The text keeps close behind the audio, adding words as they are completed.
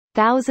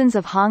Thousands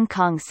of Hong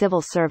Kong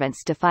civil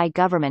servants defy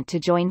government to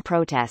join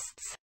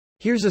protests.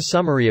 Here's a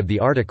summary of the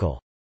article.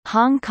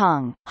 Hong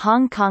Kong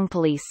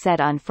police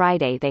said on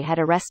Friday they had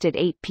arrested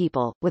 8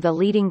 people, with a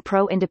leading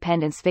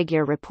pro-independence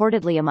figure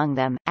reportedly among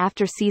them,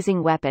 after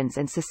seizing weapons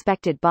and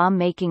suspected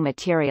bomb-making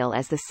material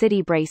as the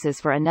city braces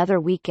for another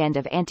weekend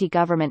of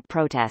anti-government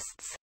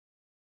protests.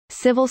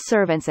 Civil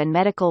servants and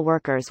medical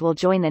workers will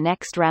join the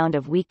next round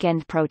of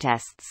weekend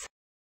protests.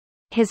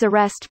 His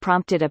arrest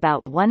prompted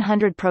about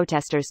 100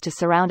 protesters to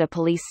surround a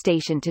police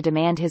station to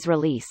demand his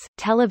release,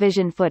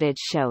 television footage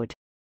showed.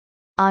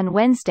 On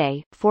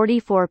Wednesday,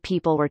 44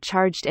 people were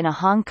charged in a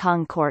Hong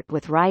Kong court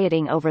with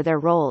rioting over their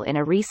role in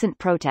a recent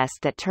protest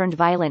that turned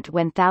violent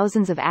when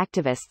thousands of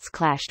activists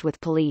clashed with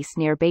police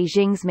near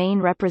Beijing's main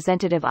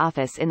representative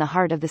office in the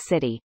heart of the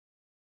city.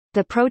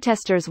 The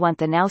protesters want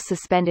the now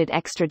suspended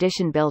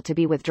extradition bill to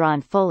be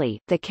withdrawn fully,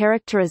 the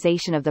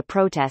characterization of the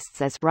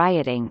protests as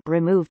rioting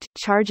removed,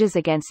 charges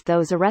against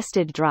those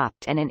arrested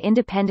dropped, and an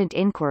independent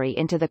inquiry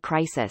into the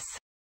crisis.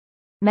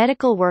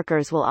 Medical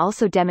workers will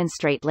also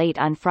demonstrate late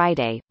on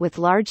Friday, with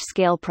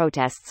large-scale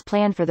protests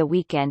planned for the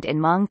weekend in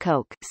Mong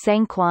Kok,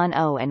 Sang Quan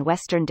O and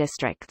Western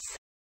districts.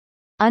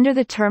 Under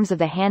the terms of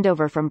the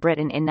handover from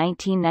Britain in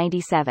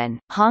 1997,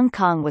 Hong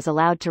Kong was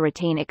allowed to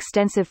retain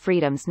extensive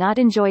freedoms not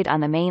enjoyed on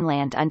the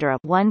mainland under a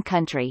one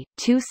country,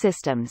 two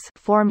systems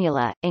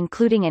formula,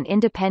 including an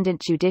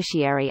independent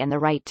judiciary and the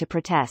right to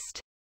protest.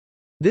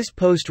 This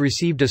post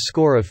received a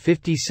score of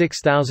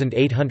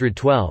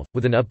 56,812,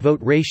 with an upvote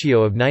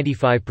ratio of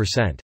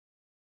 95%.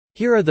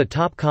 Here are the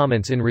top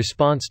comments in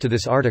response to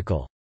this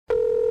article.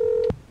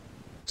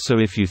 So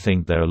if you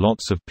think there are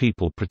lots of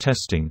people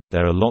protesting,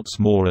 there are lots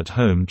more at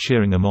home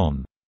cheering them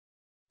on.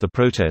 The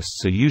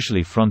protests are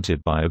usually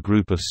fronted by a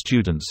group of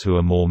students who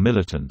are more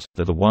militant,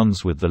 they're the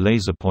ones with the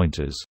laser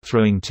pointers,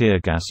 throwing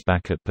tear gas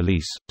back at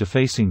police,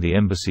 defacing the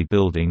embassy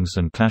buildings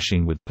and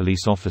clashing with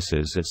police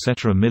officers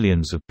etc.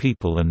 Millions of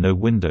people and no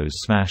windows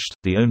smashed.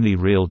 The only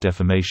real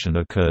defamation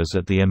occurs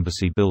at the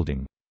embassy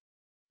building.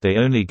 They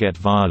only get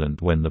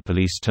violent when the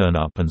police turn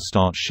up and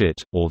start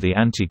shit, or the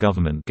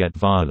anti-government get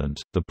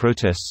violent. The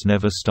protests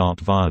never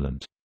start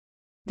violent.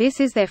 This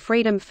is their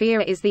freedom.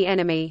 Fear is the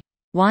enemy.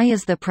 Why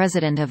is the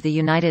President of the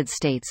United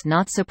States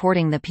not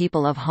supporting the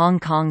people of Hong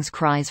Kong's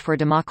cries for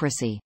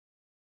democracy?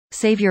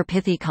 Save your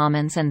pithy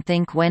comments and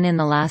think, when in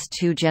the last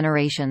 2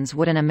 generations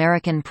would an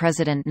American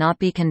president not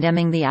be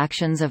condemning the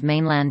actions of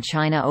mainland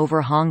China over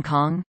Hong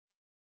Kong?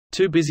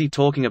 Too busy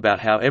talking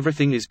about how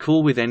everything is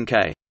cool with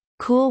NK.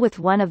 Cool with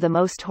one of the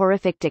most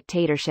horrific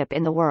dictatorship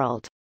in the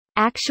world.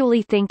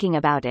 Actually thinking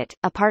about it,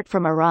 apart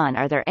from Iran,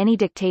 are there any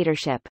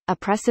dictatorship,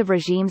 oppressive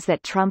regimes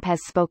that Trump has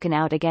spoken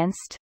out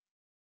against?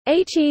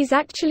 He's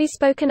actually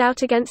spoken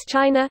out against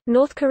China,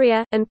 North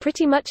Korea, and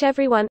pretty much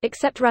everyone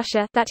except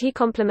Russia that he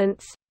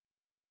compliments.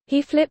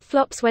 He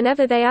flip-flops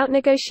whenever they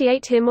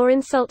outnegotiate him or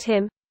insult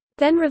him.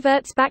 Then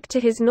reverts back to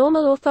his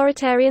normal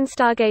authoritarian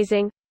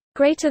stargazing.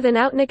 Greater than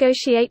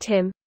outnegotiate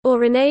him. Or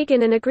renege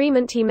in an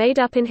agreement he made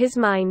up in his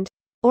mind.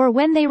 Or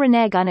when they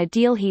renege on a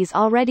deal he's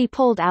already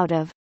pulled out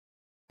of.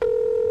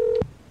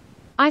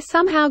 I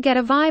somehow get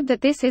a vibe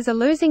that this is a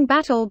losing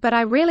battle, but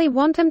I really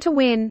want them to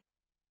win.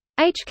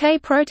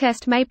 HK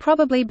protest may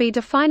probably be a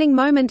defining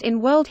moment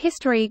in world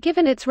history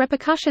given its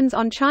repercussions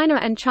on China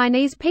and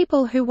Chinese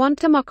people who want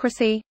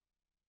democracy.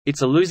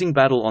 It's a losing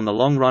battle on the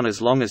long run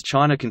as long as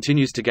China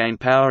continues to gain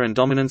power and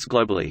dominance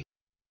globally.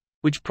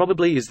 Which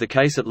probably is the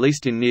case at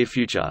least in near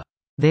future.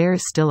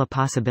 There's still a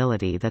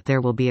possibility that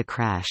there will be a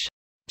crash.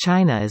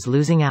 China is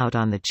losing out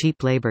on the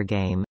cheap labor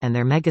game, and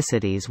their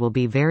megacities will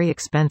be very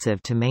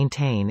expensive to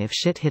maintain if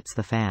shit hits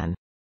the fan.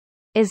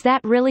 Is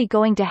that really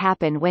going to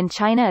happen when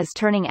China is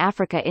turning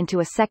Africa into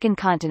a second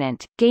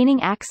continent,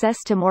 gaining access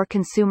to more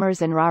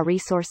consumers and raw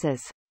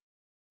resources?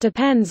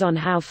 Depends on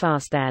how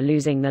fast they're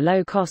losing the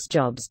low-cost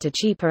jobs to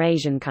cheaper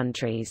Asian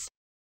countries.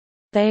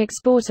 They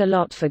export a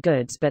lot for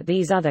goods, but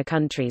these other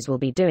countries will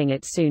be doing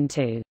it soon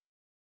too.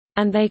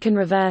 And they can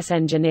reverse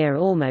engineer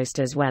almost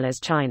as well as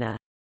China.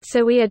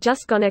 So we are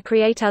just gonna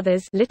create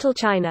others, Little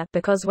China,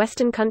 because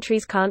Western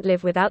countries can't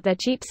live without their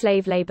cheap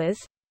slave labors?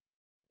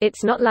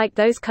 It's not like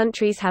those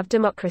countries have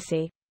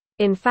democracy.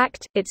 In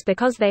fact, it's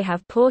because they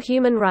have poor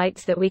human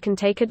rights that we can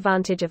take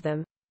advantage of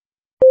them.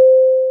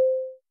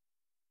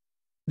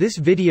 This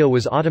video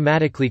was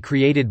automatically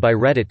created by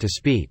Reddit to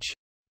speech.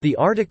 The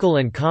article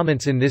and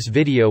comments in this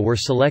video were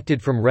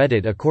selected from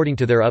Reddit according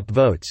to their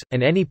upvotes,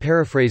 and any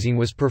paraphrasing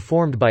was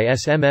performed by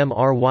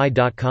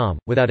smmry.com,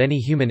 without any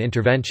human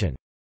intervention.